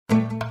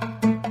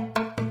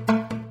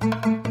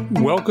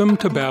Welcome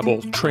to Babel,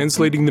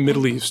 Translating the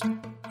Middle East,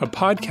 a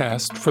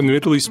podcast from the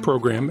Middle East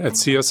program at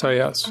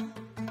CSIS.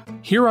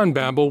 Here on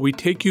Babel, we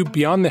take you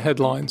beyond the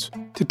headlines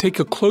to take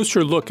a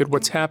closer look at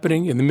what's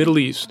happening in the Middle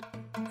East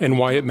and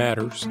why it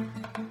matters.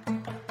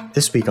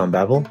 This week on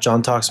Babel,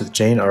 John talks with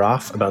Jane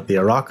Arraf about the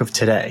Iraq of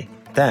today.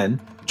 Then,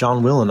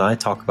 John, Will, and I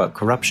talk about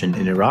corruption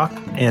in Iraq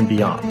and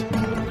beyond.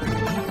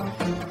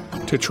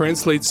 To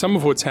translate some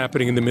of what's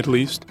happening in the Middle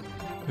East,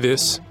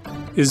 this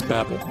is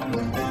Babel.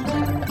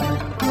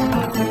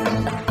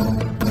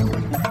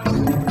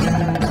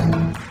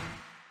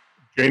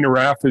 Jane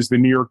Arraf is the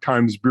New York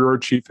Times bureau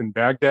chief in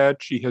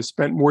Baghdad. She has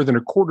spent more than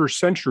a quarter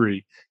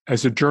century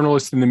as a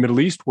journalist in the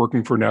Middle East,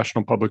 working for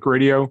National Public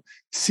Radio,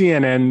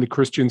 CNN, the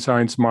Christian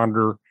Science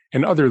Monitor,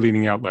 and other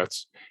leading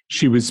outlets.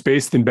 She was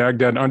based in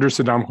Baghdad under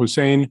Saddam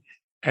Hussein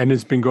and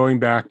has been going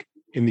back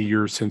in the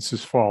years since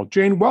his fall.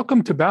 Jane,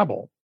 welcome to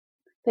Babel.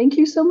 Thank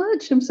you so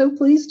much. I'm so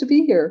pleased to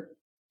be here.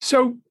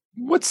 So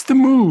what's the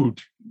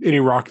mood in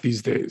Iraq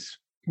these days?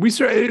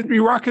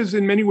 Iraq has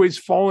in many ways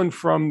fallen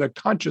from the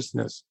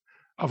consciousness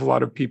of a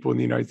lot of people in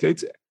the United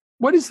States.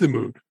 What is the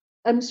mood?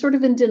 I'm sort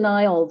of in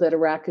denial that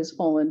Iraq has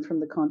fallen from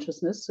the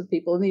consciousness of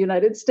people in the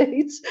United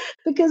States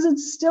because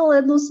it's still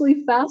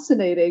endlessly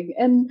fascinating.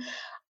 And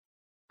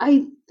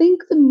I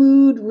think the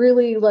mood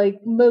really, like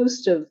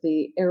most of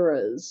the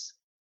eras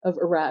of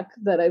Iraq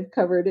that I've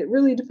covered, it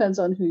really depends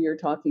on who you're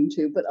talking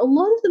to. But a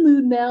lot of the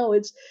mood now,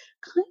 it's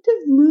kind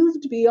of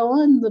moved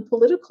beyond the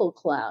political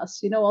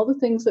class. You know, all the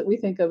things that we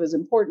think of as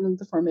important,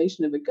 the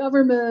formation of a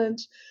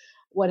government,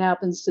 what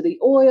happens to the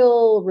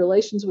oil,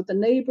 relations with the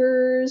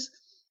neighbors.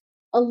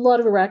 A lot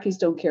of Iraqis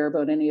don't care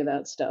about any of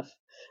that stuff.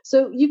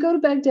 So you go to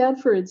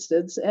Baghdad, for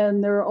instance,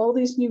 and there are all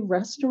these new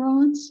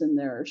restaurants and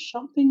there are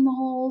shopping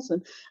malls.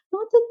 And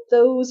not that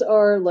those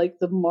are like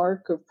the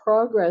mark of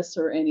progress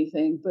or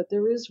anything, but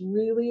there is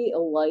really a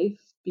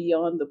life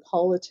beyond the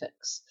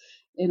politics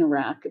in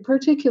Iraq,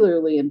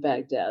 particularly in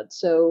Baghdad.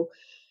 So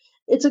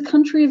it's a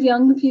country of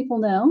young people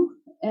now,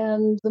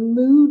 and the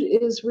mood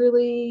is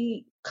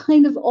really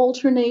kind of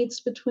alternates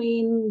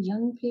between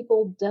young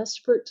people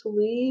desperate to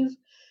leave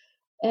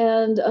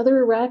and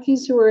other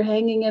Iraqis who are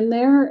hanging in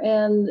there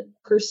and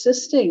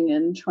persisting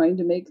and trying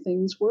to make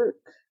things work.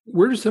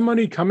 Where's the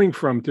money coming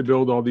from to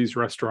build all these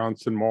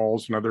restaurants and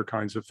malls and other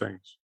kinds of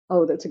things?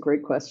 Oh, that's a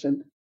great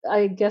question.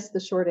 I guess the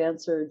short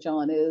answer,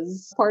 John,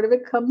 is part of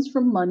it comes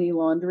from money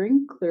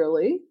laundering,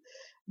 clearly,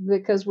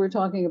 because we're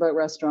talking about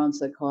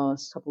restaurants that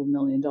cost a couple of $1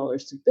 million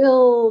to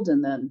build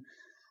and then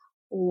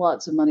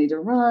lots of money to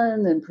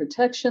run and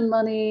protection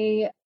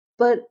money.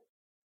 But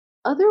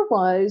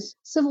otherwise,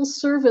 civil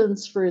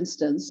servants, for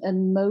instance,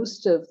 and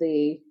most of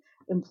the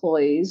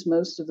employees,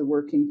 most of the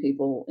working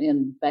people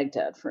in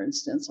Baghdad, for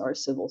instance, are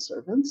civil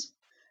servants.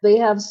 They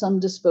have some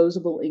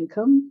disposable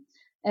income,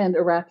 and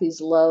Iraqis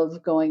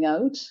love going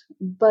out.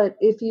 But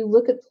if you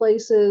look at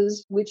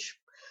places which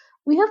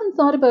we haven't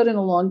thought about in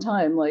a long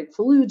time, like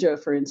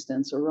Fallujah, for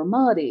instance, or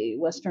Ramadi,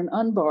 Western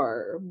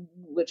Anbar,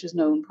 which is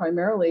known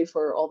primarily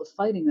for all the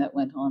fighting that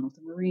went on with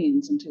the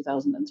Marines in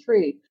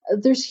 2003.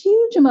 There's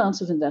huge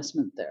amounts of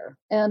investment there.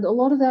 And a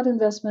lot of that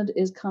investment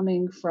is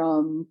coming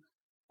from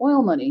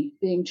oil money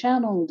being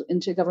channeled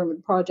into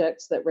government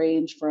projects that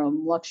range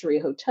from luxury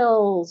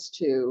hotels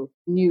to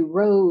new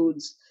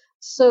roads.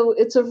 So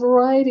it's a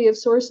variety of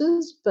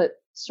sources,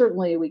 but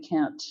certainly we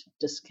can't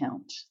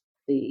discount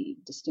the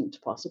distinct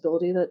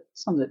possibility that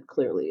some of it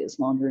clearly is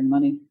laundering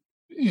money.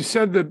 You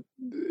said that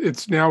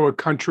it's now a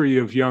country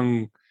of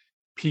young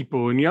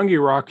people, and young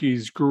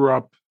Iraqis grew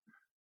up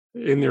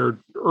in their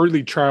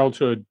early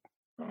childhood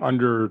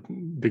under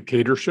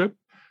dictatorship.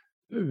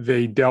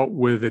 They dealt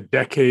with a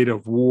decade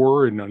of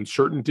war and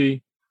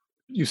uncertainty.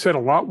 You said a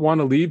lot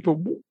want to leave, but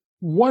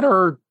what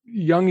are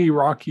young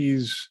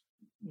Iraqis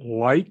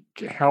like?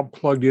 How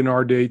plugged in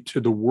are they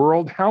to the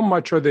world? How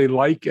much are they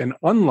like and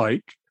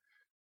unlike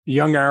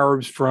young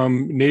Arabs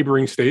from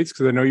neighboring states?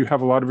 Because I know you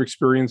have a lot of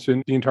experience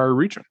in the entire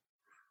region.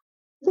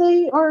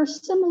 They are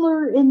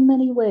similar in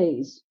many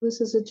ways.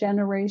 This is a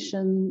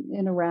generation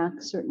in Iraq,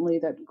 certainly,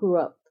 that grew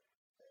up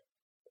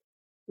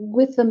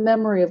with the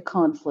memory of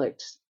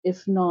conflict,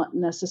 if not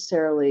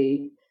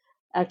necessarily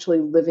actually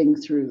living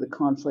through the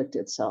conflict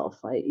itself,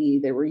 i.e.,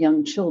 they were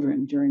young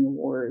children during the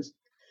wars.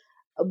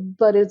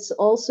 But it's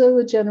also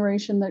a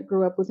generation that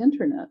grew up with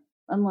internet,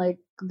 unlike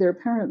their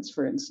parents,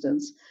 for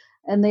instance.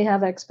 And they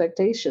have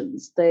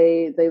expectations.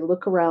 They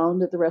look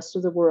around at the rest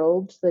of the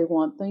world. They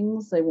want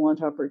things. They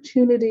want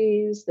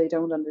opportunities. They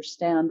don't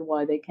understand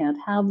why they can't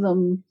have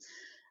them.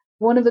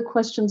 One of the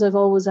questions I've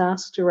always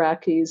asked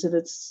Iraqis, and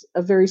it's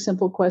a very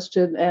simple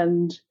question,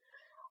 and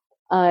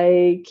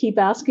I keep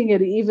asking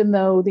it even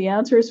though the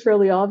answer is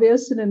fairly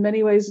obvious, and in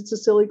many ways it's a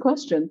silly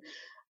question.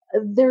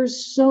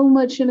 There's so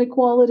much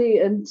inequality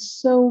and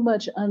so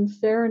much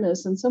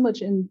unfairness and so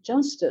much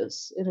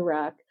injustice in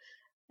Iraq.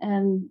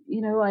 And,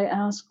 you know, I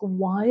ask,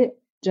 why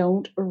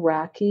don't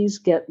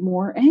Iraqis get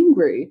more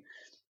angry?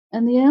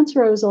 And the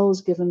answer I was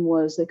always given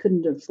was they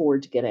couldn't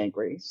afford to get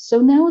angry. So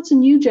now it's a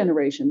new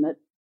generation that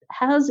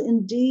has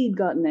indeed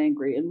gotten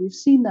angry. And we've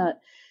seen that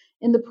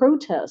in the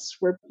protests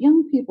where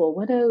young people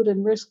went out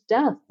and risked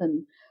death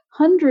and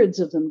hundreds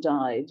of them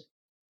died.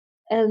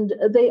 And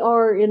they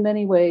are, in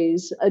many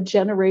ways, a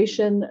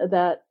generation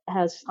that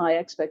has high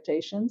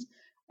expectations.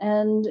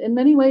 And in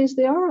many ways,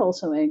 they are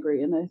also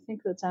angry. And I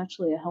think that's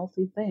actually a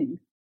healthy thing.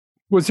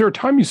 Was there a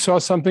time you saw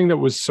something that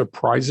was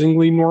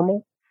surprisingly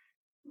normal?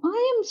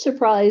 I am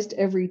surprised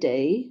every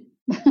day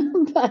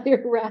by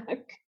Iraq.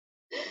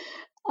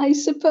 I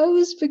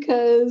suppose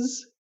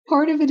because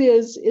part of it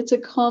is it's a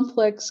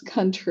complex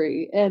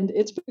country, and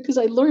it's because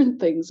I learn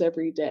things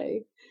every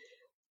day.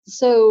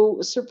 So,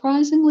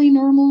 surprisingly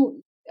normal,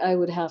 I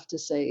would have to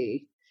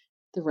say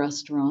the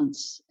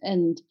restaurants.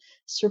 And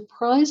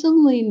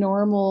surprisingly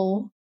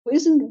normal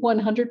isn't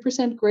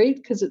 100% great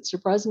because it's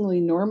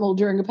surprisingly normal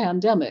during a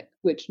pandemic,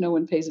 which no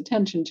one pays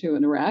attention to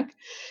in Iraq.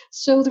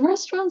 So the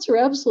restaurants are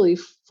absolutely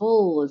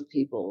full of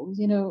people.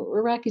 You know,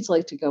 Iraqis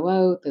like to go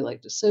out, they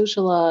like to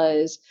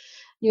socialize.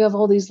 You have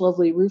all these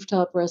lovely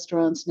rooftop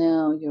restaurants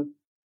now, you have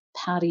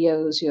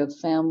patios, you have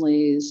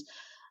families,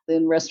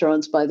 then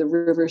restaurants by the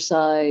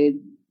riverside.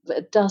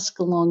 At dusk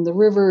along the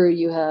river,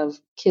 you have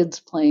kids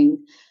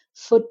playing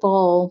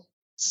football.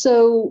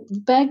 So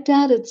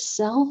Baghdad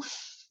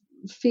itself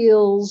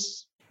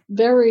feels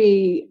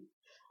very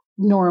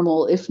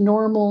normal. If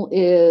normal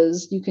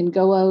is you can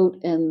go out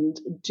and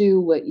do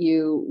what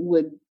you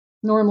would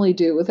normally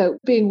do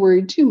without being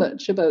worried too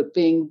much about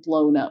being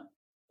blown up.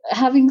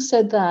 Having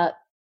said that,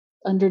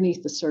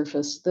 underneath the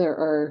surface, there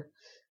are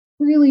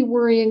really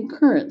worrying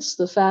currents.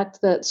 The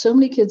fact that so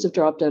many kids have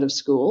dropped out of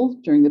school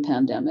during the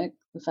pandemic,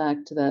 the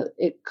fact that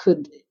it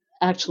could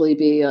actually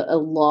be a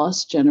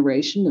lost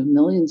generation of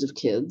millions of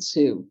kids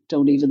who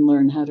don't even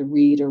learn how to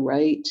read or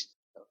write,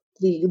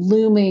 the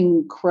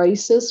looming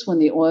crisis when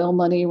the oil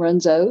money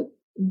runs out.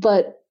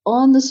 But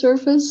on the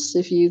surface,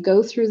 if you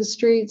go through the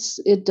streets,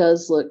 it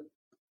does look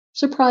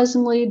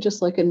surprisingly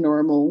just like a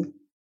normal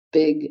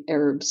big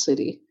Arab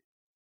city.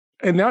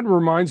 And that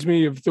reminds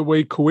me of the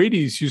way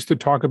Kuwaitis used to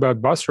talk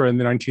about Basra in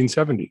the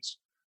 1970s.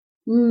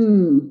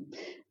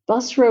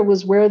 Basra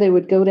was where they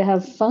would go to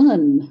have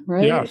fun,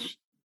 right? Yes.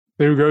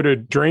 They would go to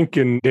drink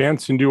and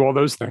dance and do all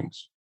those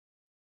things.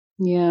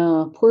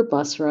 Yeah, poor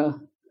Basra.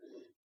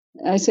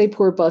 I say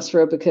poor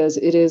Basra because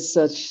it is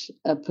such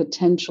a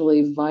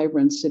potentially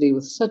vibrant city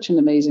with such an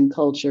amazing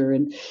culture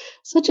and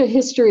such a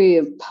history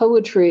of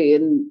poetry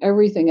and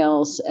everything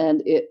else.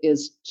 And it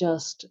is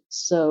just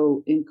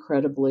so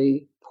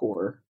incredibly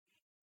poor.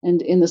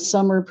 And in the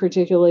summer,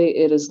 particularly,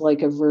 it is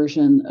like a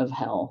version of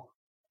hell.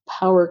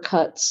 Power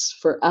cuts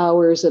for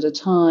hours at a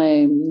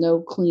time,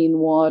 no clean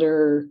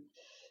water,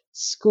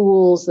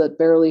 schools that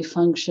barely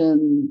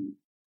function.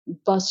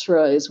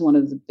 Basra is one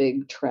of the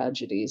big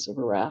tragedies of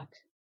Iraq.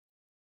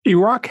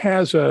 Iraq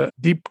has a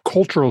deep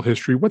cultural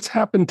history. What's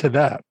happened to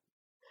that?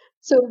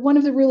 So, one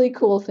of the really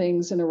cool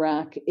things in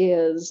Iraq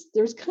is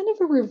there's kind of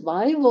a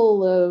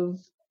revival of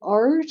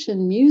art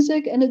and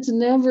music, and it's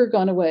never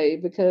gone away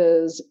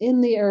because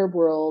in the Arab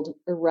world,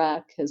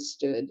 Iraq has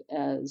stood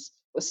as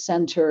a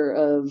center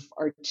of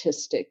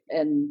artistic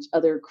and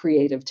other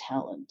creative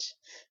talent.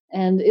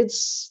 And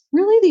it's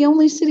really the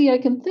only city I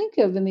can think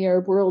of in the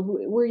Arab world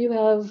where you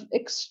have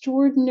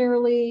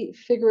extraordinarily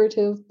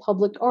figurative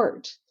public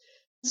art.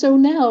 So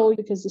now,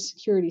 because the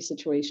security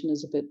situation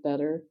is a bit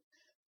better,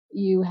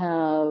 you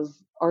have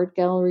art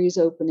galleries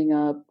opening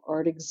up,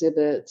 art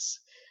exhibits.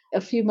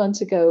 A few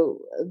months ago,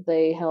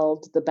 they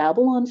held the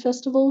Babylon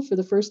Festival for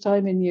the first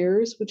time in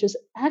years, which is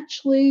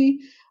actually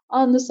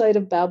on the site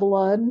of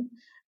Babylon.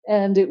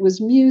 And it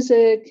was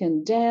music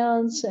and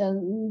dance.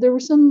 And there were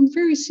some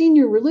very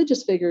senior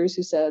religious figures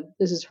who said,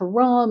 this is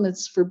haram,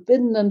 it's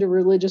forbidden under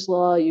religious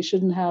law, you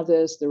shouldn't have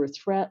this. There were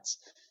threats.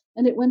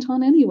 And it went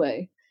on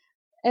anyway.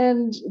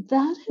 And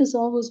that has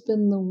always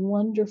been the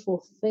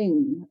wonderful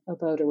thing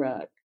about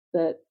Iraq,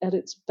 that at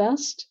its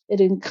best,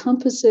 it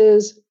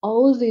encompasses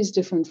all of these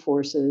different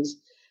forces.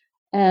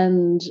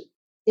 And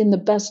in the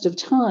best of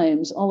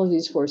times, all of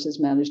these forces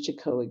manage to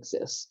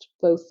coexist,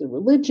 both the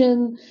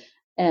religion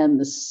and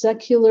the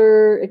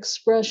secular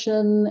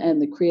expression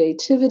and the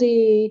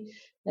creativity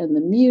and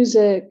the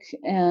music.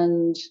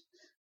 And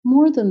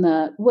more than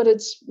that, what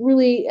it's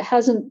really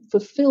hasn't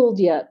fulfilled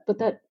yet, but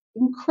that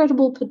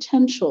incredible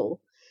potential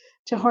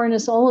to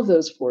harness all of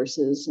those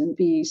forces and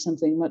be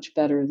something much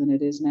better than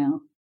it is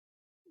now.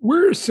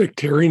 Where does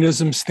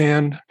sectarianism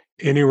stand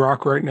in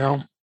Iraq right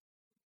now?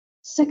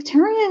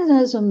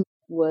 Sectarianism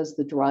was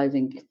the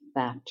driving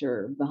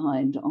factor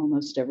behind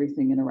almost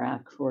everything in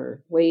Iraq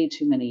for way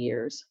too many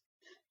years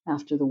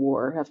after the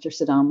war, after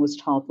Saddam was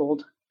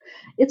toppled.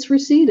 It's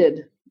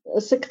receded.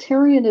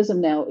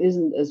 Sectarianism now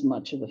isn't as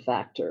much of a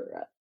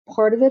factor.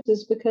 Part of it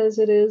is because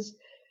it is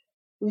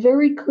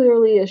very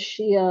clearly a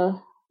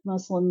Shia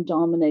Muslim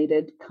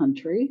dominated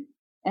country,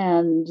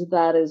 and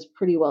that is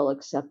pretty well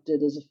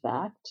accepted as a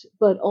fact.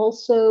 But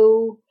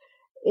also,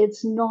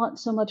 it's not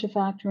so much a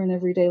factor in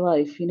everyday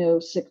life. You know,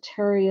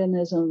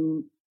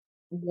 sectarianism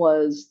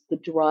was the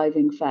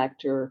driving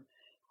factor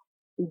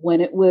when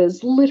it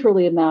was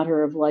literally a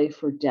matter of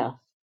life or death.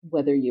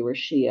 whether you were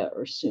Shia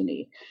or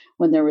Sunni,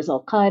 when there was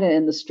Al-Qaeda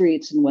in the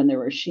streets and when there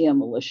were Shia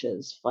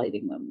militias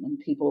fighting them, and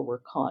people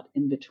were caught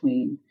in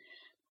between.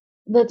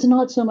 That's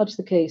not so much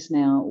the case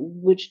now,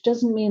 which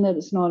doesn't mean that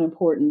it's not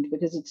important,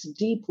 because it's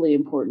deeply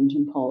important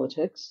in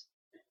politics,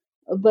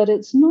 but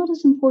it's not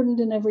as important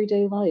in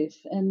everyday life.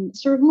 And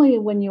certainly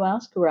when you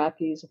ask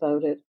Iraqis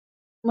about it,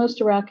 most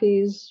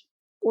Iraqis,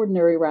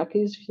 ordinary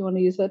Iraqis, if you want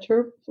to use that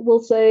term,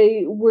 will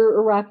say we're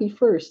Iraqi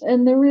first.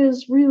 And there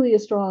is really a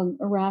strong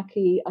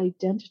Iraqi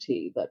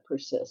identity that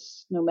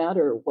persists, no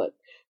matter what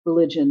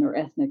religion or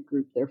ethnic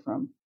group they're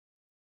from.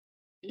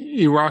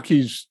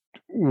 Iraqis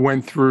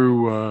went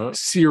through a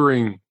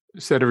searing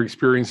set of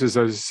experiences,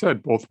 as I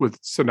said, both with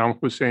Saddam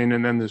Hussein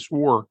and then this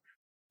war.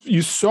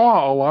 You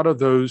saw a lot of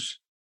those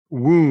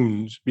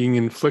wounds being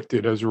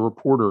inflicted as a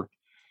reporter.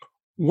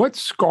 What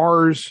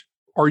scars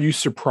are you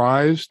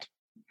surprised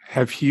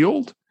have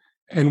healed?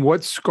 And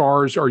what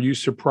scars are you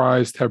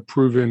surprised have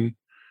proven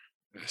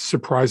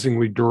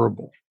surprisingly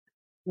durable?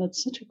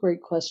 That's such a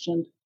great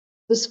question.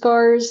 The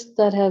scars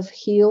that have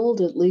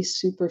healed, at least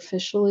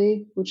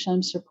superficially, which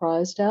I'm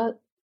surprised at,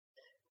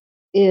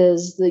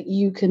 is that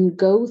you can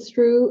go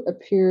through a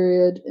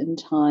period in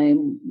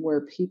time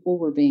where people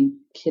were being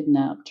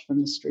kidnapped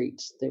from the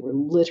streets. They were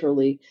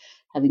literally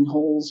having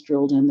holes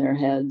drilled in their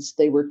heads.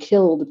 They were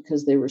killed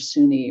because they were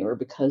Sunni or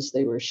because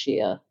they were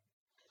Shia.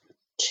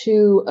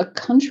 To a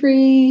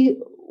country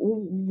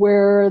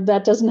where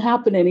that doesn't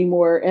happen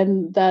anymore,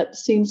 and that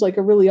seems like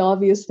a really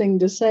obvious thing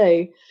to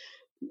say,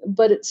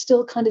 but it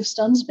still kind of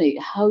stuns me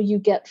how you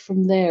get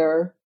from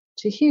there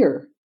to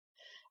here.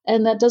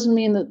 And that doesn't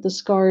mean that the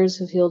scars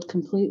have healed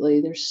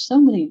completely. There's so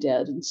many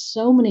dead and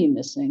so many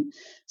missing,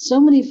 so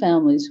many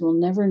families who will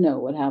never know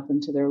what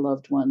happened to their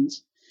loved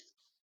ones.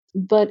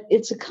 But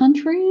it's a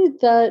country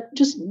that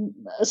just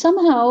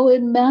somehow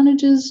it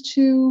manages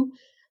to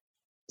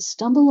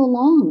stumble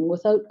along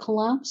without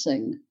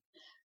collapsing.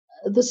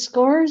 The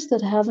scars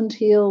that haven't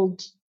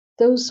healed,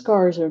 those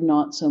scars are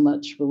not so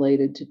much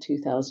related to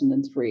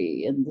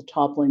 2003 and the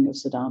toppling of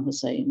Saddam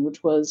Hussein,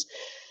 which was,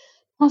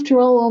 after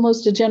all,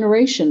 almost a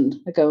generation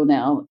ago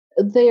now.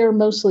 They are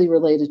mostly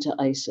related to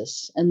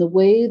ISIS and the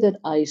way that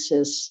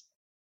ISIS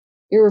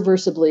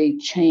irreversibly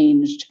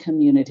changed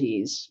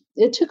communities.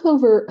 It took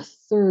over a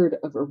third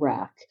of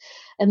Iraq,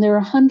 and there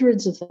are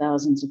hundreds of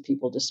thousands of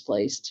people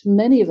displaced,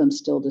 many of them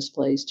still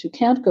displaced, who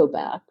can't go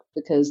back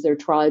because their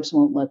tribes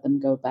won't let them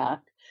go back.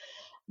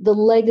 The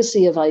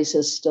legacy of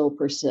ISIS still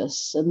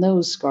persists, and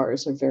those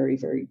scars are very,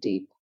 very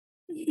deep.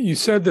 You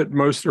said that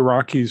most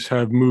Iraqis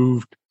have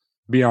moved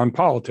beyond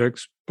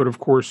politics, but of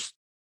course,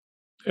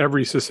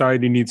 every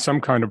society needs some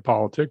kind of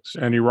politics,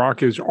 and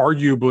Iraq is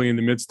arguably in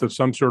the midst of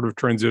some sort of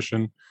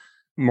transition.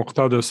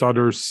 Muqtada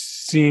Sadr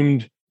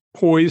seemed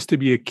poised to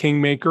be a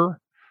kingmaker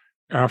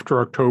after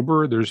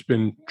October. There's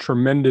been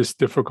tremendous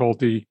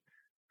difficulty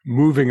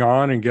moving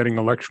on and getting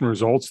election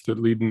results that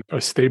lead in a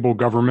stable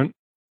government.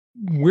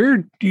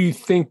 Where do you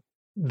think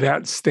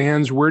that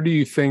stands? Where do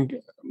you think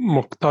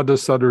Muqtada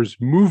Sadr's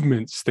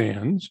movement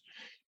stands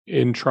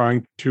in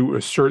trying to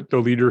assert the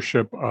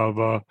leadership of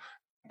a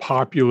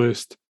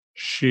populist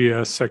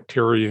Shia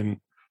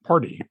sectarian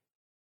party?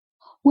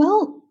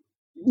 Well,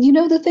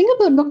 the thing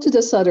about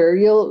Muqtada Sadr,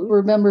 you'll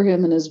remember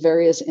him in his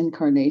various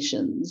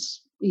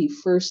incarnations. He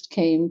first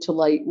came to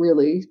light,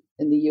 really,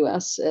 in the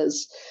U.S.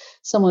 as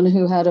someone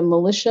who had a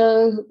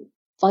militia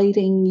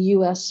fighting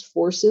U.S.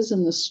 forces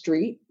in the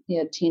street. He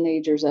had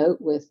teenagers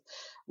out with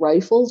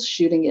rifles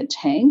shooting at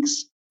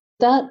tanks.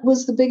 That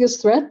was the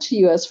biggest threat to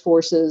U.S.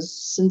 forces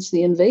since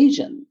the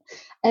invasion.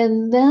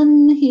 And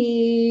then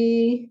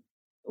he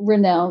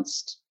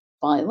renounced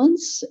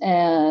violence,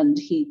 and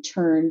he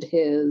turned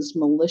his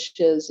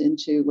militias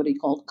into what he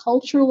called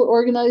cultural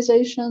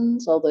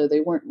organizations, although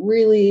they weren't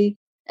really.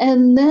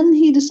 And then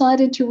he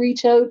decided to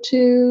reach out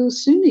to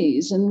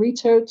Sunnis and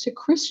reach out to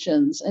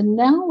Christians. And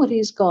now what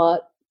he's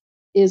got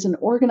is an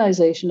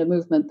organization, a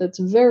movement that's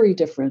very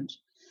different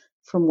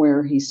from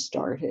where he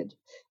started.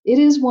 It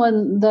is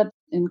one that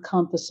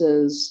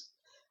encompasses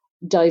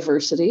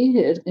diversity.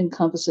 It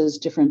encompasses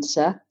different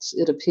sects.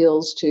 It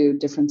appeals to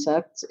different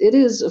sects. It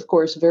is, of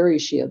course, very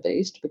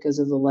Shia-based because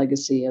of the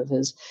legacy of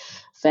his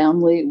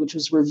family, which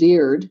was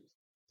revered.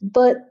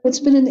 But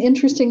it's been an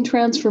interesting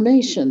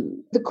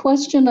transformation. The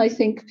question I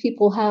think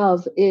people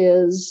have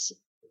is,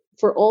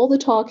 for all the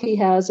talk he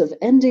has of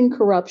ending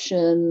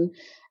corruption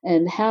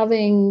and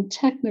having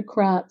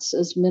technocrats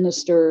as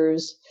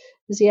ministers,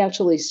 is he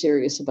actually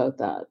serious about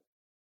that?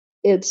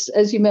 It's,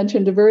 as you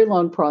mentioned, a very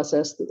long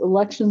process. The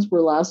elections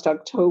were last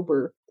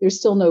October. There's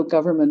still no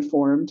government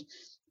formed.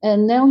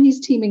 And now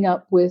he's teaming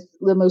up with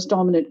the most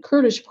dominant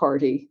Kurdish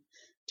party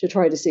to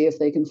try to see if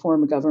they can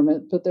form a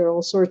government. But there are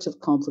all sorts of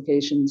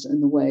complications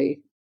in the way.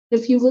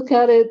 If you look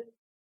at it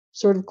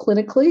sort of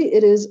clinically,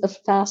 it is a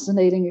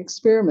fascinating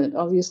experiment,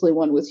 obviously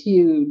one with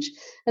huge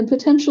and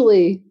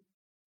potentially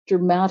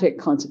dramatic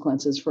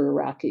consequences for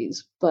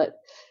Iraqis. But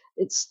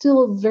it's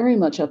still very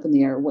much up in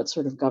the air what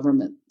sort of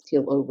government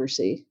he'll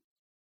oversee.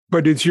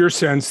 But it's your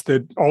sense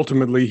that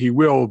ultimately he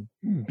will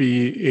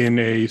be in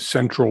a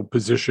central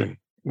position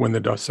when the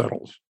dust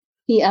settles.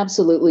 He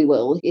absolutely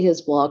will.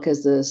 His bloc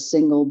has the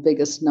single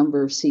biggest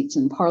number of seats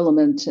in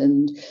parliament.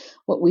 And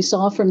what we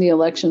saw from the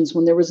elections,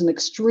 when there was an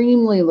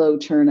extremely low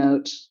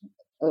turnout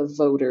of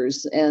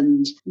voters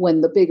and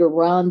when the big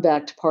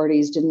Iran-backed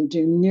parties didn't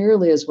do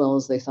nearly as well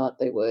as they thought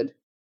they would,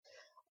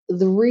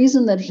 the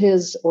reason that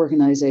his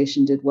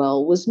organization did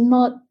well was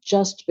not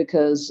just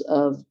because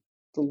of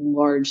the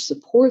large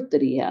support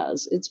that he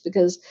has. It's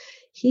because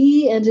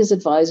he and his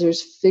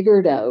advisors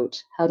figured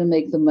out how to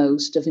make the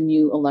most of a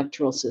new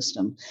electoral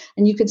system.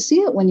 And you could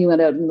see it when you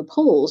went out in the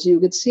polls. You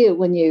could see it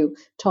when you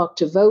talked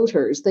to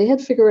voters. They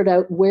had figured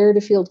out where to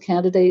field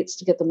candidates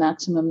to get the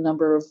maximum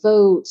number of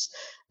votes.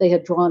 They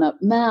had drawn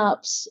up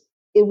maps.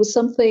 It was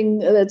something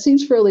that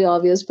seems fairly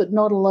obvious, but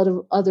not a lot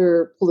of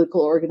other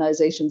political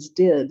organizations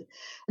did.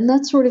 And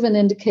that's sort of an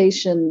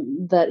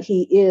indication that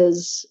he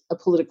is a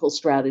political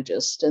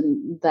strategist,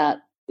 and that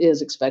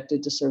is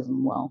expected to serve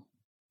him well.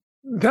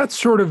 That's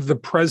sort of the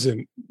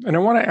present. And I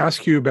want to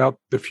ask you about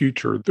the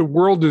future. The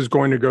world is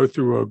going to go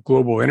through a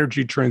global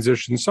energy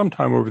transition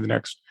sometime over the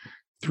next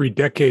 3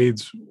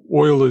 decades.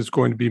 Oil is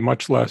going to be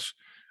much less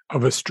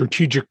of a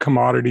strategic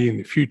commodity in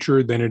the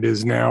future than it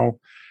is now.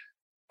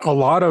 A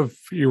lot of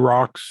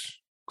Iraq's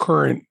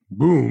current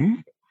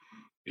boom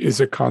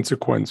is a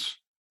consequence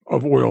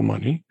of oil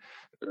money.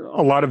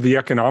 A lot of the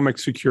economic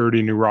security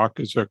in Iraq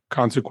is a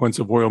consequence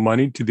of oil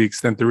money, to the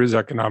extent there is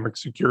economic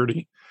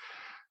security.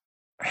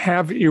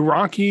 Have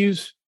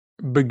Iraqis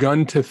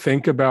begun to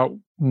think about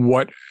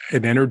what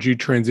an energy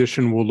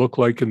transition will look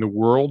like in the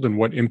world and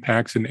what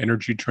impacts an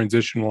energy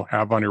transition will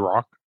have on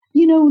Iraq?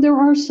 You know, there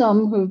are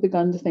some who have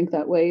begun to think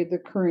that way. The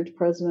current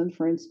president,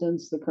 for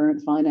instance, the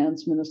current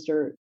finance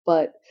minister,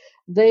 but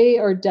they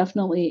are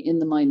definitely in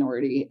the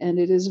minority. And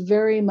it is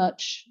very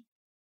much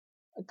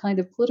a kind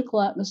of political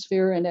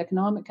atmosphere and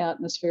economic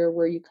atmosphere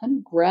where you kind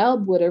of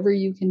grab whatever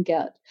you can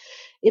get.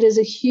 It is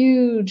a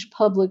huge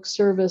public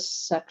service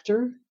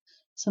sector.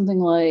 Something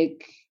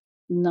like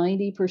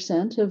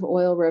 90% of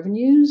oil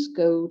revenues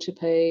go to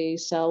pay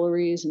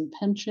salaries and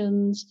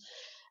pensions.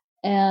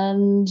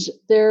 And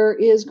there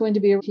is going to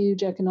be a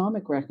huge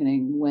economic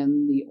reckoning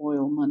when the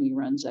oil money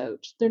runs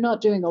out. They're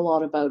not doing a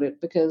lot about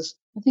it because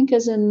I think,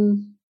 as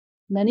in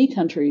many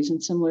countries in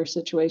similar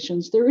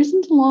situations, there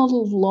isn't a lot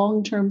of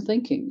long-term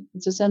thinking.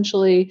 It's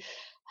essentially,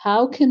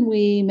 how can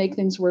we make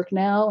things work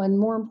now? And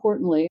more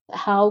importantly,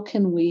 how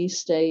can we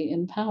stay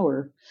in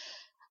power?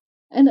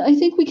 And I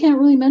think we can't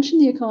really mention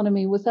the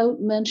economy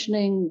without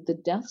mentioning the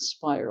death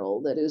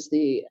spiral that is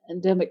the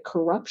endemic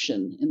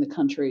corruption in the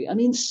country. I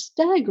mean,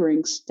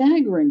 staggering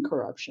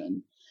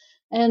corruption.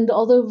 And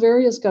although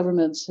various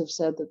governments have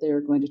said that they are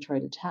going to try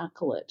to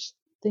tackle it,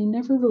 they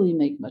never really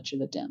make much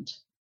of a dent.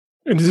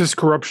 And is this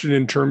corruption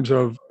in terms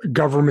of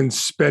government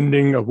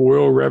spending of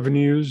oil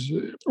revenues,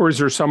 or is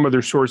there some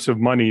other source of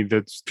money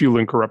that's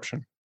fueling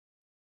corruption?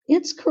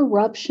 It's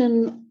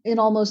corruption in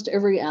almost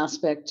every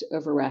aspect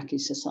of Iraqi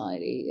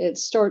society. It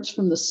starts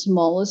from the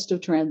smallest of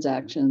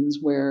transactions,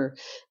 where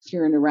if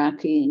you're an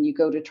Iraqi and you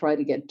go to try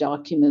to get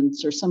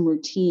documents or some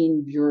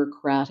routine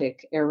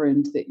bureaucratic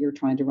errand that you're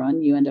trying to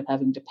run, you end up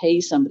having to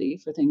pay somebody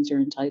for things you're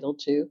entitled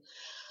to,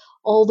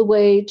 all the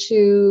way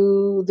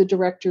to the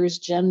directors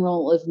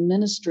general of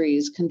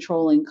ministries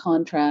controlling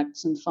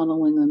contracts and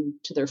funneling them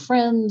to their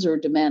friends or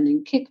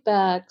demanding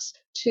kickbacks,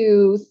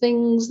 to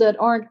things that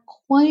aren't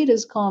quite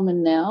as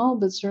common now,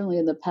 but certainly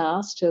in the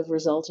past have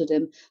resulted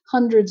in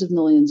hundreds of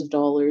millions of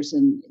dollars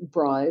in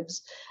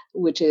bribes,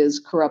 which is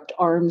corrupt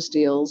arms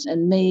deals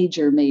and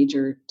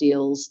major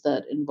deals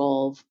that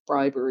involve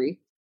bribery.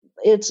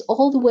 It's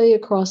all the way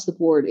across the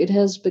board. It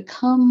has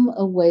become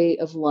a way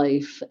of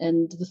life.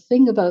 And the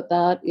thing about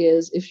that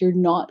is, if you're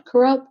not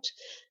corrupt,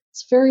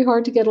 it's very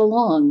hard to get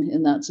along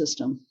in that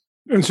system.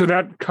 And so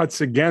that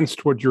cuts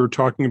against what you were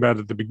talking about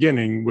at the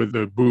beginning with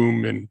the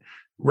boom in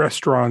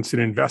restaurants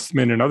and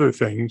investment and other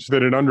things,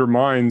 that it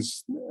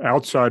undermines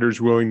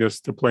outsiders' willingness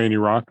to play in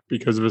Iraq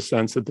because of a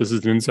sense that this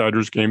is an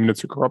insider's game and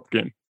it's a corrupt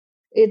game.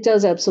 It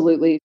does,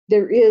 absolutely.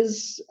 There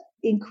is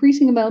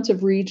increasing amounts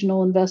of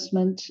regional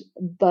investment,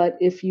 but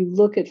if you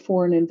look at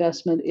foreign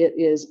investment, it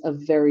is a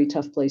very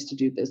tough place to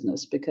do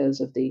business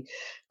because of the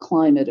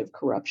climate of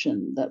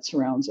corruption that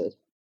surrounds it.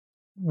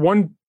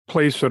 One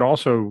place that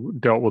also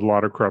dealt with a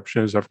lot of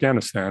corruption is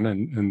Afghanistan,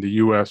 and the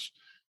U.S.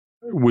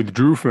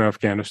 withdrew from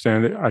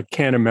Afghanistan. I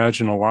can't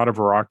imagine a lot of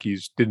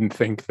Iraqis didn't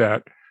think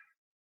that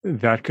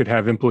that could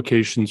have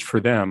implications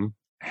for them.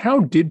 How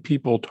did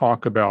people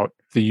talk about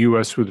the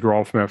U.S.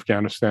 withdrawal from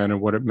Afghanistan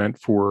and what it meant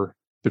for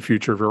the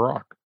future of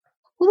Iraq?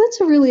 Well, that's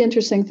a really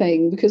interesting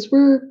thing because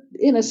we're,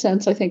 in a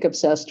sense, I think,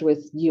 obsessed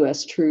with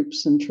U.S.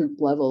 troops and troop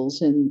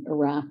levels in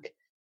Iraq.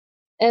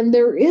 And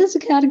there is a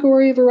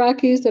category of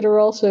Iraqis that are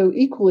also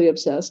equally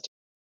obsessed.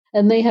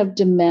 And they have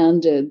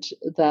demanded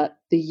that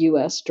the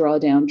U.S. draw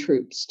down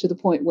troops to the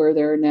point where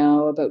there are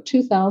now about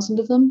 2,000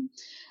 of them.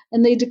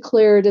 And they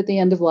declared at the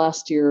end of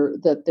last year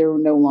that there were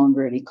no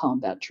longer any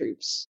combat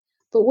troops.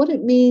 But what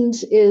it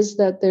means is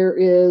that there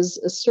is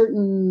a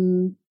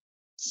certain,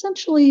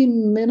 essentially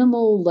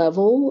minimal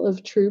level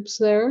of troops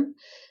there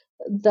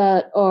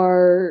that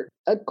are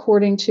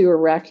according to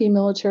Iraqi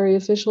military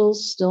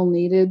officials, still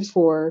needed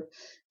for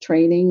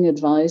training,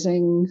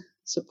 advising,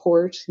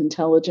 support,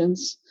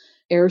 intelligence,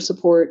 air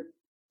support.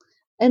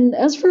 And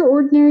as for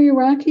ordinary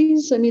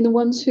Iraqis, I mean, the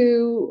ones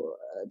who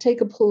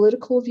take a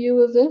political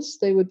view of this,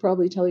 they would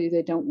probably tell you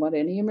they don't want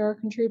any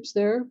American troops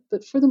there.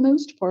 But for the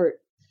most part,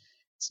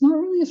 it's not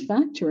really a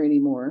factor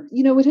anymore.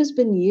 It has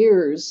been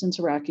years since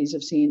Iraqis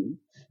have seen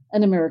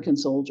an American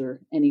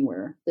soldier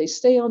anywhere. They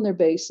stay on their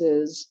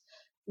bases.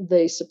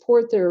 They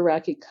support their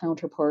Iraqi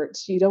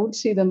counterparts. You don't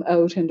see them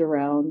out and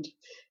around.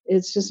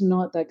 It's just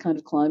not that kind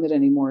of climate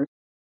anymore.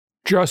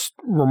 Just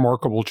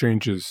remarkable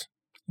changes.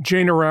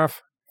 Jane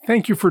Arraf,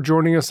 thank you for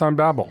joining us on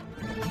Babel.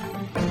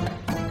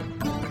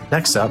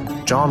 Next up,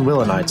 John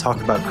Will and I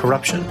talk about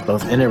corruption,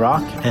 both in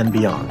Iraq and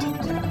beyond.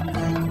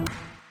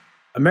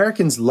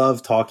 Americans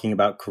love talking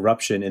about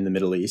corruption in the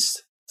Middle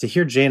East. To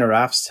hear Jane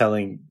Arraf's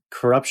telling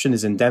corruption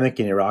is endemic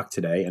in Iraq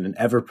today and an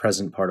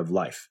ever-present part of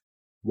life.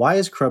 Why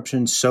is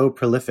corruption so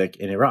prolific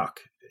in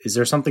Iraq? Is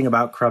there something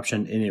about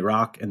corruption in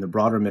Iraq and the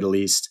broader Middle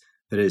East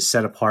that is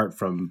set apart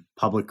from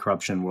public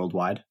corruption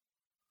worldwide?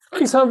 I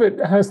think some of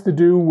it has to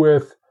do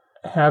with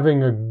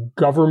having a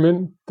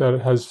government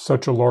that has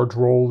such a large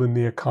role in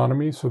the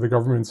economy. So the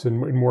government's in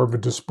more of a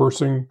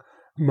dispersing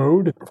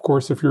mode. Of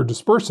course, if you're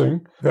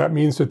dispersing, that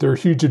means that there are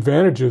huge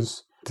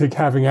advantages to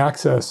having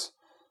access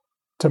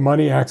to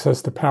money,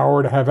 access to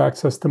power, to have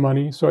access to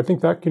money. So I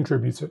think that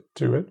contributes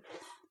to it.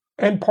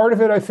 And part of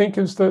it, I think,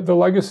 is the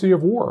legacy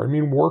of war. I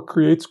mean, war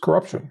creates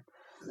corruption.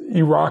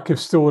 Iraq is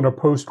still in a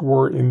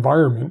post-war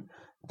environment.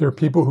 There are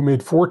people who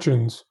made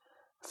fortunes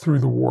through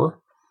the war,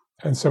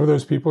 and some of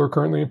those people are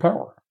currently in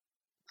power.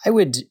 I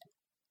would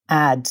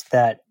add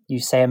that you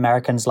say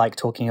Americans like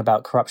talking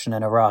about corruption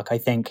in Iraq. I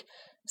think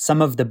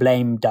some of the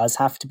blame does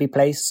have to be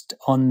placed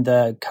on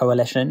the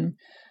coalition.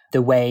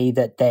 The way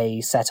that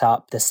they set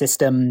up the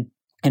system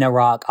in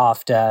Iraq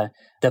after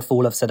the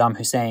fall of Saddam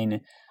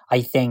Hussein, I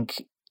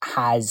think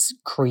has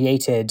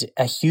created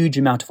a huge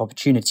amount of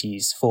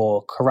opportunities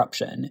for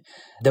corruption.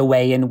 The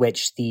way in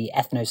which the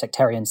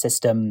ethno-sectarian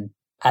system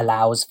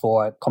allows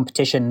for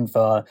competition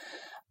for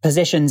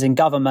positions in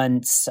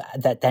governments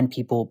that then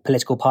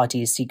political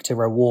parties seek to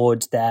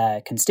reward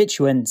their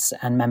constituents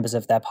and members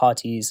of their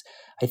parties.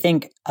 I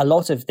think a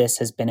lot of this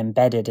has been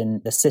embedded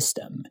in the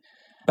system.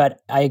 But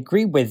I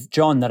agree with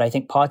John that I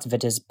think part of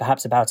it is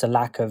perhaps about a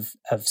lack of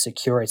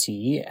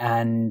security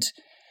and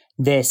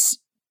this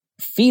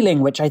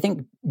feeling, which I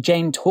think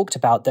Jane talked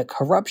about, that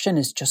corruption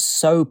is just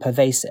so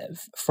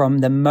pervasive, from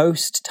the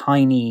most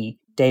tiny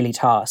daily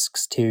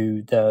tasks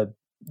to the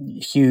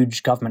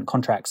huge government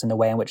contracts and the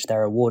way in which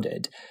they're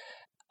awarded.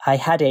 I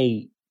had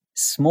a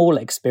small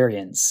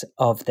experience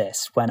of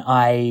this when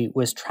I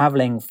was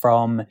traveling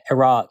from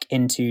Iraq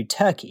into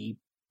Turkey,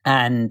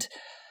 and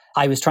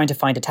I was trying to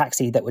find a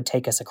taxi that would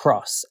take us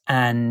across.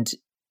 And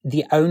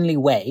the only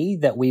way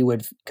that we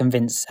would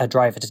convince a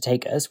driver to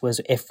take us was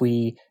if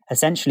we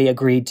essentially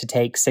agreed to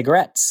take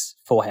cigarettes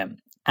for him.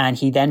 And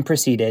he then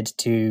proceeded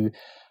to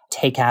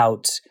take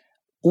out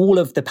all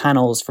of the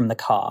panels from the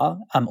car,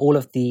 all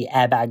of the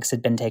airbags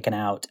had been taken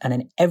out, and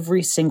in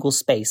every single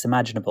space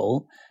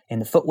imaginable, in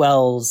the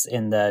footwells,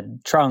 in the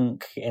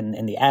trunk,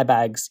 in the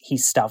airbags, he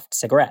stuffed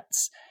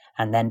cigarettes,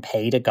 and then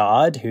paid a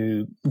guard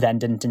who then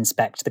didn't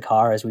inspect the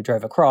car as we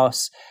drove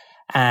across.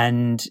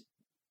 And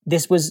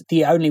this was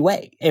the only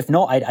way. If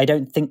not, I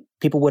don't think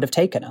people would have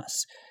taken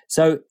us.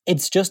 So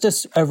it's just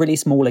a really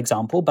small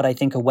example, but I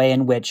think a way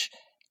in which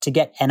to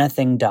get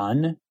anything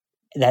done,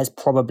 there's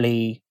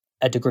probably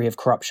a degree of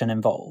corruption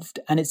involved.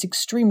 And it's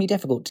extremely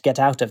difficult to get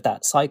out of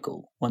that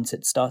cycle once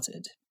it's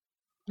started.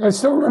 I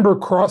still remember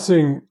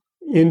crossing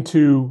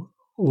into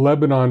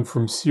Lebanon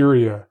from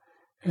Syria,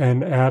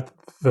 and at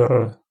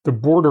the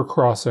border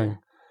crossing,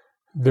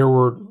 there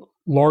were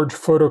large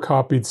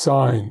photocopied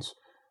signs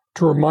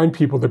to remind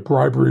people that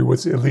bribery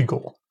was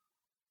illegal.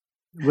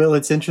 Will,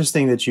 it's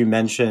interesting that you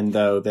mentioned,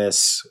 though,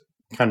 this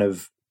kind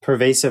of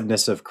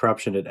pervasiveness of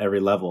corruption at every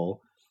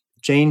level.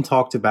 Jane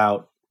talked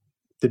about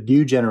the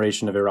new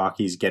generation of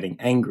Iraqis getting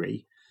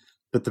angry,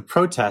 but the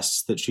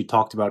protests that she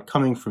talked about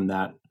coming from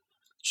that,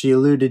 she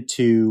alluded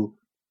to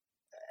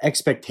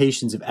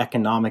expectations of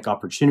economic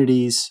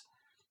opportunities.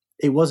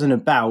 It wasn't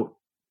about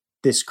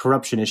this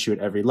corruption issue at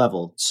every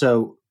level.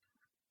 So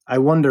I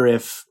wonder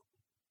if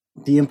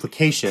the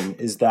implication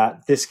is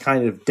that this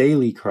kind of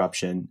daily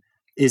corruption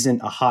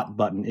isn't a hot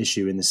button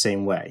issue in the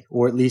same way,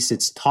 or at least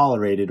it's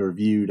tolerated or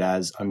viewed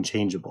as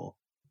unchangeable.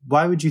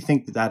 Why would you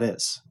think that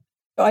is?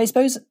 I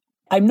suppose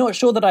I'm not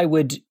sure that I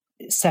would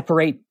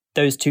separate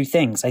those two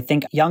things. I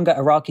think younger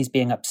Iraqis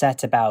being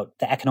upset about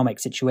the economic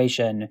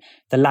situation,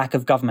 the lack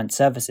of government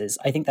services,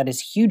 I think that is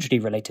hugely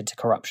related to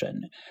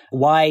corruption.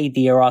 Why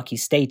the Iraqi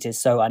state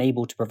is so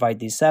unable to provide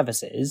these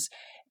services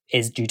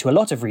is due to a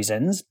lot of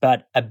reasons,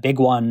 but a big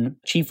one,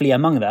 chiefly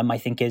among them, I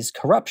think, is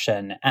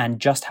corruption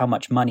and just how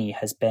much money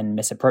has been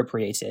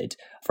misappropriated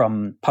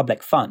from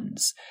public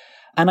funds.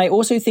 And I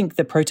also think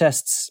the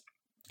protests,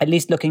 at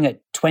least looking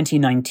at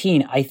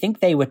 2019, I think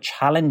they were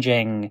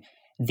challenging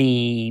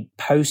the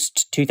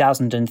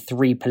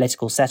post-2003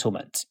 political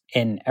settlement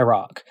in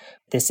Iraq.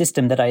 The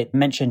system that I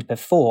mentioned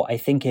before, I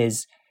think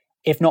is,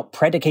 if not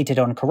predicated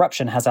on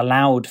corruption, has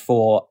allowed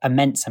for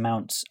immense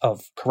amounts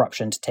of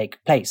corruption to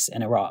take place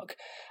in Iraq.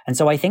 And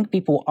so I think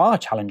people are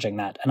challenging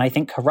that. And I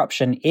think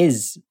corruption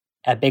is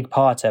a big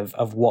part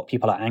of what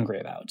people are angry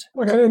about.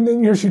 And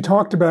then, she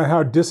talked about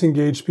how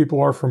disengaged people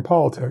are from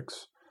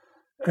politics.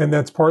 And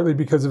that's partly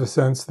because of a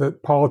sense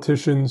that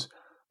politicians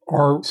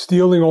are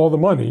stealing all the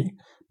money,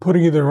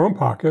 putting it in their own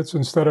pockets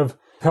instead of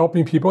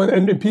helping people.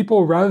 And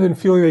people, rather than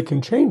feeling they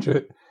can change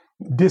it,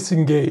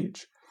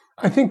 disengage.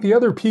 I think the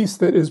other piece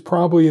that is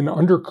probably an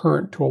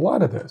undercurrent to a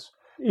lot of this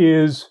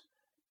is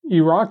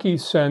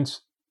Iraqis'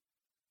 sense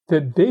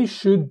that they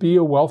should be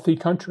a wealthy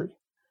country.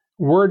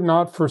 Were it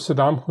not for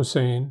Saddam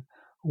Hussein,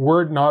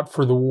 were it not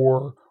for the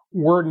war,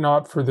 were it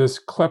not for this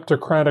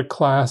kleptocratic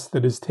class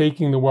that is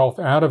taking the wealth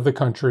out of the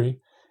country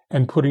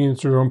and putting it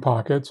into their own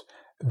pockets,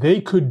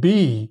 they could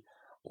be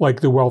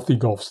like the wealthy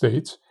Gulf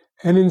states.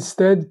 And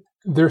instead,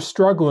 they're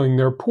struggling,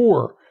 they're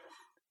poor.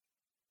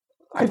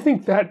 I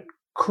think that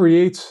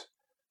creates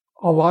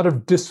a lot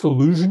of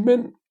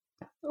disillusionment,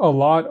 a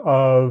lot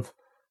of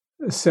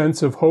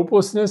sense of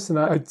hopelessness. And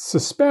I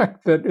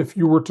suspect that if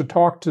you were to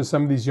talk to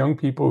some of these young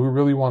people who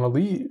really want to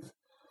leave,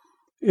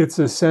 it's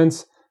a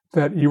sense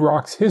that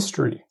Iraq's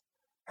history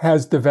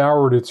has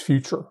devoured its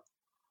future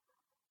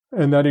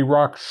and that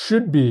Iraq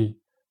should be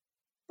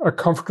a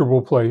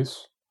comfortable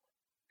place.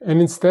 And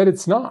instead,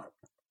 it's not.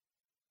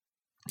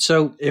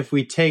 So if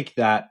we take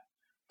that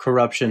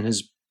corruption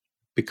has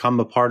become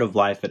a part of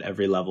life at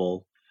every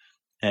level,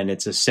 and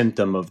it's a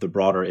symptom of the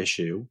broader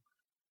issue,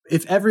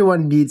 if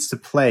everyone needs to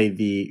play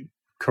the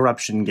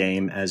corruption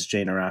game, as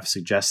Jane Arraf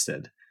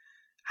suggested,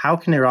 how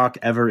can Iraq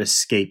ever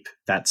escape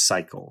that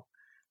cycle?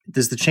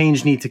 Does the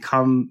change need to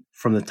come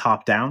from the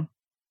top down?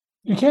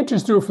 You can't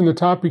just do it from the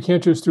top. You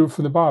can't just do it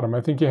from the bottom.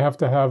 I think you have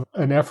to have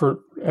an effort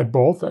at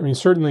both. I mean,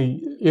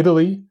 certainly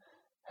Italy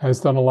has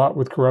done a lot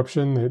with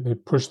corruption. They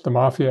pushed the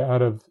mafia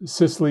out of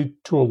Sicily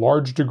to a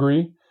large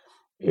degree.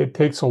 It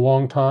takes a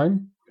long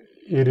time.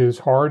 It is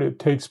hard. It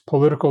takes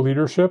political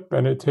leadership,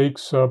 and it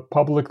takes a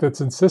public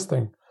that's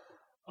insisting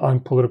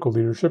on political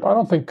leadership. I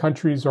don't think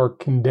countries are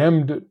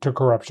condemned to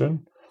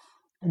corruption,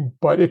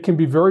 but it can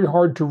be very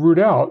hard to root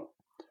out,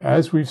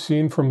 as we've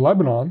seen from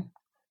Lebanon,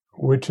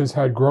 which has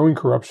had growing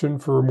corruption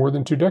for more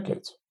than 2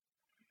 decades.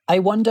 I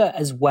wonder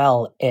as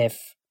well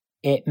if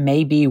it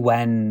may be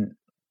when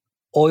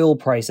oil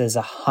prices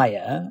are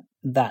higher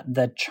that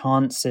the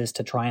chances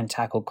to try and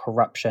tackle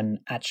corruption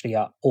actually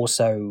are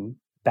also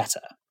better.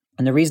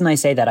 And the reason I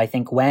say that, I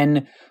think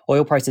when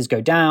oil prices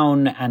go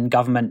down and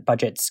government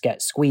budgets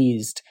get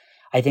squeezed,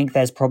 I think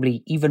there's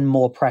probably even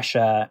more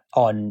pressure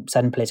on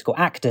certain political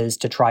actors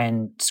to try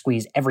and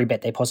squeeze every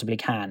bit they possibly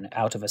can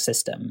out of a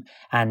system.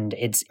 And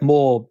it's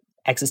more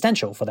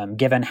existential for them,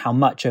 given how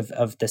much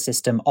of the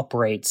system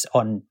operates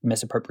on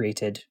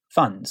misappropriated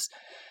funds.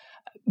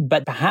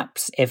 But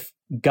perhaps if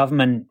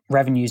government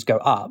revenues go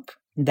up,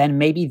 then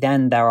maybe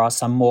then there are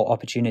some more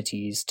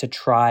opportunities to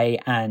try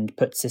and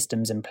put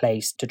systems in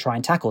place to try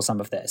and tackle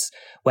some of this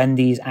when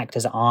these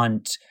actors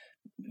aren't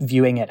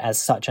viewing it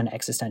as such an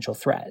existential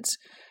threat.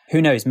 Who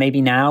knows,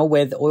 maybe now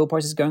with oil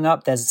prices going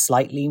up, there's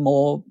slightly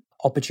more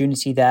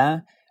opportunity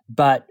there,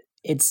 but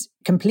it's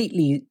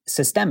completely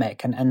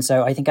systemic. And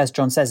so I think, as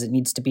John says, it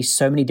needs to be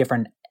so many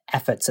different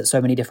efforts at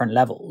so many different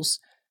levels.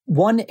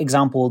 One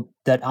example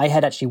that I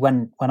had actually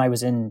when I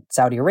was in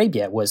Saudi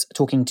Arabia was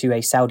talking to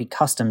a Saudi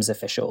customs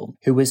official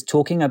who was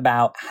talking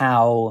about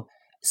how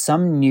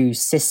some new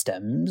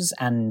systems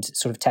and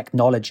sort of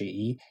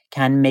technology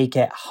can make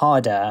it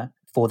harder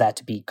for there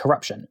to be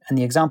corruption. And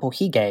the example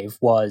he gave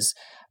was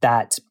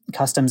that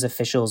customs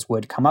officials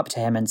would come up to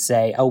him and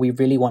say, oh, we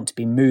really want to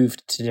be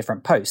moved to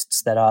different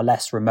posts that are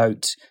less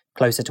remote,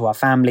 closer to our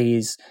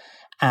families.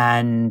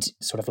 And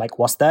sort of like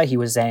Worcester,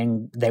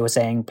 they were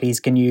saying, please,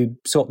 can you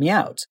sort me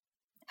out?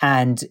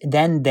 And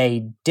then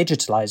they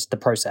digitalized the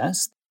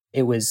process.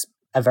 It was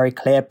a very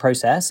clear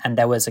process, and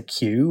there was a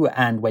queue.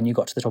 And when you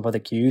got to the top of the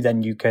queue,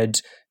 then you could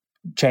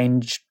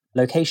change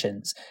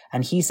locations.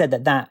 And he said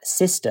that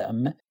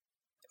system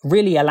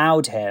really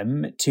allowed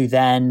him to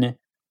then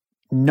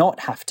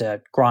not have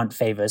to grant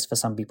favors for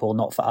some people,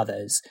 not for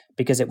others,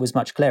 because it was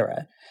much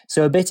clearer.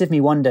 So a bit of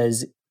me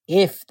wonders,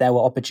 if there were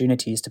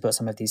opportunities to put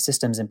some of these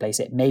systems in place,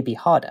 it may be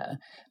harder.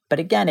 But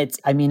again,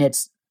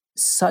 it's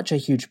such a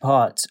huge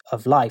part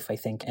of life, I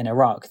think, in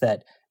Iraq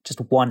that just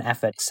one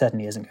effort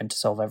certainly isn't going to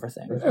solve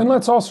everything. And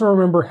let's also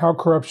remember how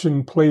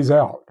corruption plays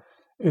out.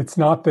 It's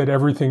not that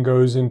everything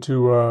goes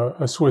into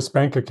a Swiss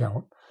bank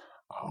account.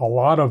 A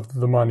lot of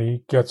the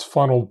money gets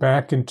funneled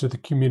back into the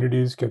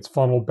communities, gets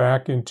funneled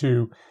back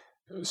into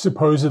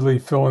supposedly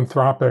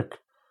philanthropic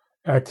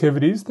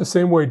activities, the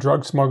same way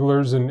drug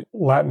smugglers in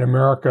Latin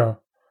America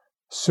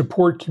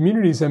support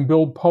communities and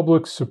build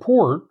public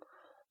support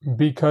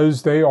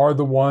because they are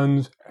the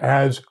ones,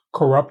 as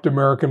corrupt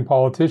American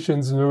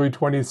politicians in the early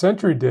 20th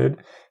century did,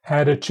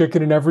 had a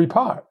chicken in every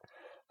pot.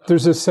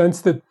 There's a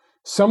sense that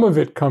some of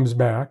it comes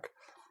back,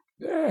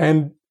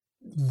 and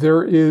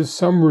there is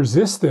some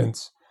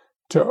resistance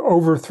to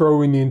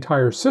overthrowing the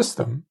entire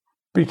system,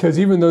 because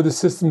even though the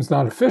system's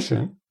not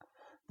efficient,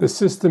 the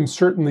system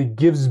certainly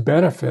gives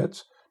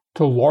benefits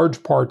to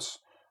large parts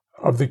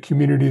of the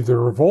community that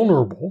are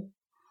vulnerable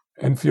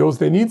and feels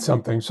they need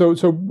something. So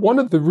one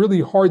of the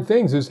really hard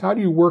things is, how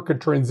do you work a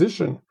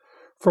transition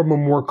from a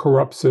more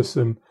corrupt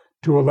system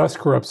to a less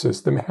corrupt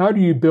system? How do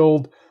you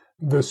build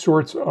the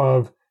sorts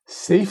of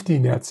safety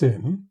nets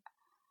in?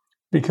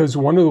 Because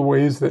one of the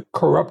ways that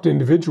corrupt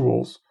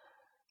individuals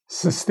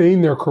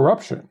sustain their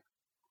corruption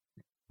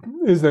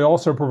is they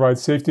also provide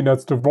safety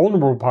nets to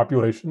vulnerable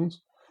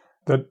populations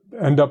that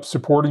end up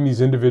supporting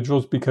these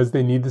individuals because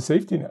they need the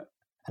safety net.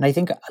 And I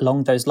think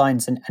along those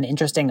lines, an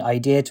interesting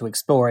idea to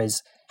explore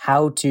is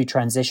how to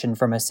transition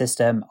from a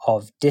system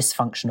of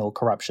dysfunctional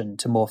corruption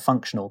to more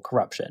functional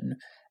corruption,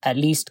 at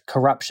least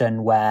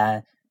corruption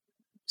where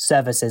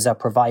services are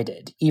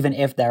provided, even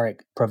if they're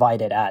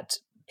provided at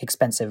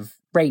expensive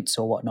rates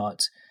or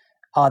whatnot.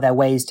 Are there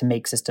ways to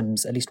make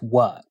systems at least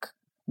work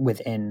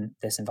within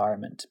this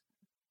environment?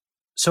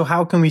 So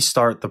how can we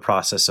start the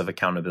process of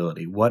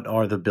accountability? What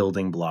are the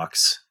building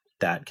blocks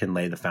that can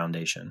lay the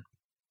foundation?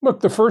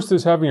 Look, the first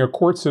is having a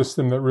court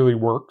system that really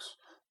works,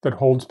 that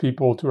holds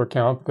people to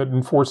account, that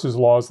enforces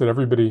laws that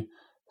everybody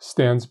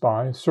stands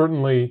by.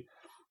 Certainly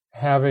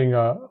having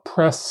a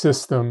press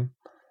system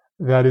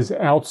that is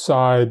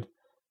outside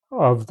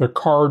of the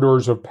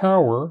corridors of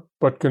power,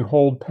 but can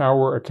hold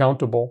power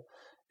accountable,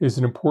 is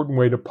an important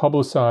way to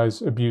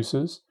publicize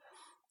abuses.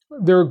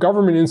 There are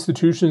government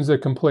institutions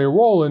that can play a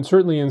role, and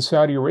certainly in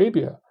Saudi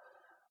Arabia,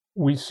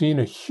 we've seen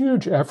a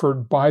huge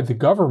effort by the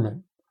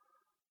government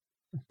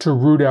to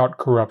root out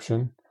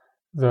corruption,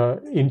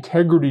 the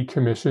Integrity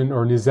Commission,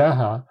 or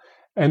Nizaha.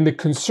 And the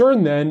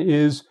concern then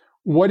is,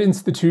 what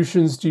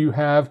institutions do you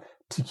have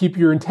to keep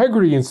your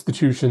integrity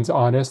institutions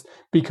honest?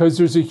 Because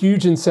there's a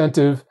huge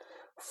incentive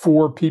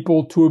for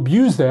people to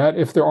abuse that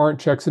if there aren't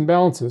checks and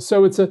balances.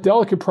 So it's a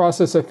delicate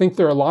process. I think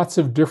there are lots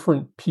of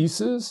different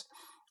pieces.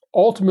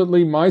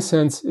 Ultimately, my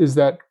sense is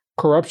that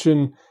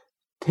corruption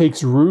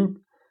takes root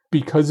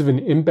because of an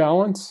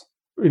imbalance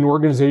in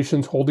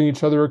organizations holding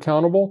each other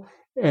accountable.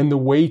 And the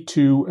way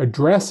to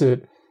address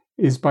it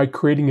is by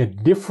creating a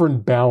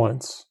different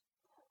balance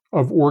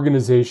of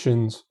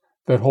organizations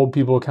that hold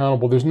people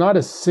accountable. There's not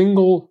a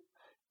single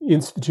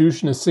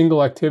institution, a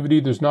single activity.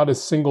 There's not a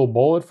single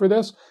bullet for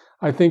this.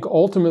 I think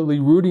ultimately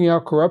rooting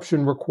out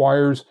corruption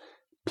requires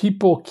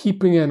people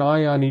keeping an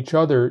eye on each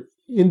other,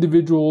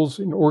 individuals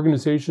and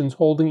organizations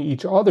holding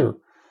each other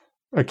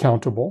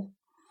accountable,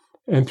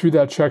 and through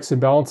that checks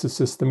and balances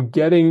system,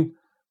 getting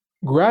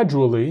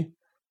gradually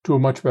to a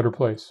much better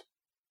place.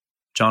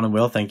 John and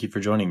Will, thank you for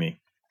joining me.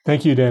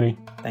 Thank you, Danny.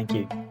 Thank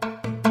you.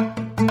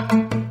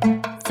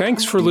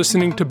 Thanks for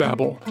listening to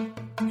Babel.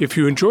 If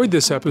you enjoyed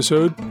this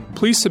episode,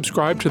 please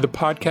subscribe to the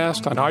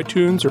podcast on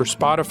iTunes or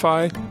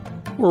Spotify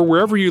or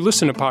wherever you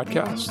listen to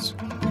podcasts.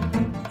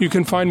 You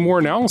can find more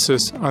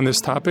analysis on this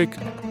topic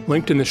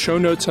linked in the show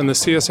notes on the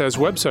CSIS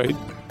website,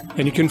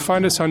 and you can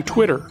find us on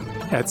Twitter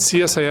at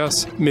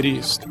CSIS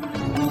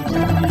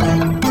Mideast.